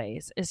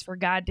always, is for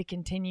God to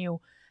continue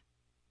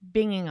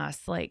binging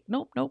us like,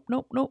 nope, Like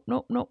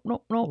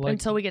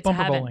until we get to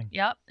heaven. bowling.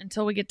 Yep.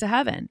 Until we get to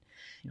heaven,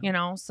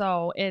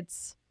 so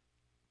it's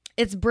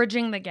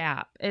bridging the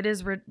gap. It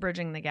is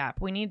bridging the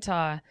gap. We need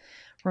to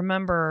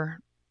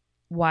remember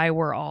why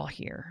we're all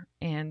here.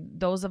 And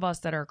those of us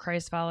that are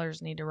Christ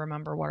followers need to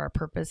remember what our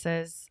purpose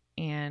is.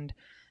 And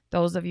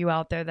those of you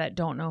out there that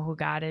don't know who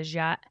God is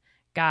yet,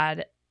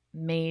 God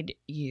made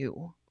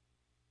you.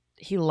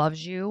 He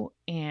loves you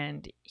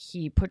and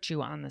he put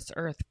you on this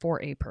earth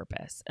for a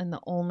purpose. And the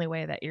only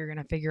way that you're going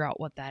to figure out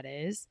what that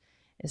is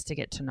to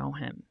get to know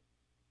him.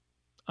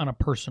 On a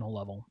personal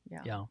level.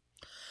 Yeah.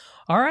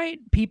 All right,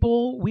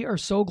 people, we are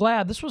so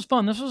glad. This was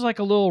fun. This was like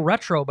a little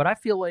retro, but I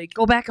feel like...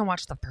 Go back and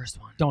watch the first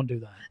one. Don't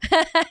do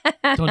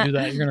that. Don't do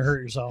that. You're going to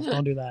hurt yourself.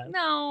 Don't do that.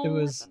 No, it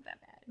was not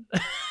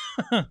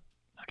that bad.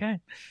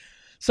 Okay.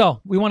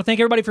 So we want to thank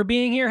everybody for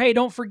being here. Hey,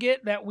 don't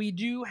forget that we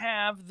do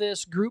have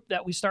this group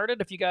that we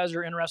started. If you guys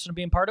are interested in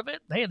being part of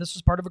it, hey, this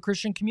is part of a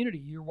Christian community.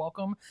 You're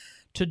welcome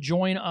to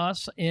join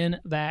us in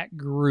that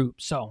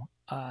group. So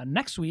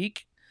next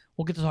week,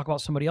 we'll get to talk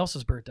about somebody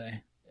else's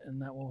birthday,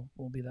 and that will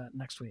be that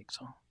next week.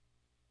 So.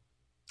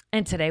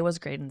 And today was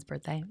Graydon's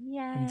birthday. Yay.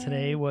 And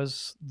today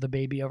was the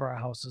baby of our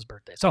house's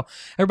birthday. So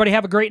everybody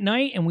have a great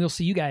night, and we'll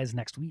see you guys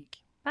next week.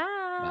 Bye.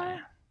 Bye.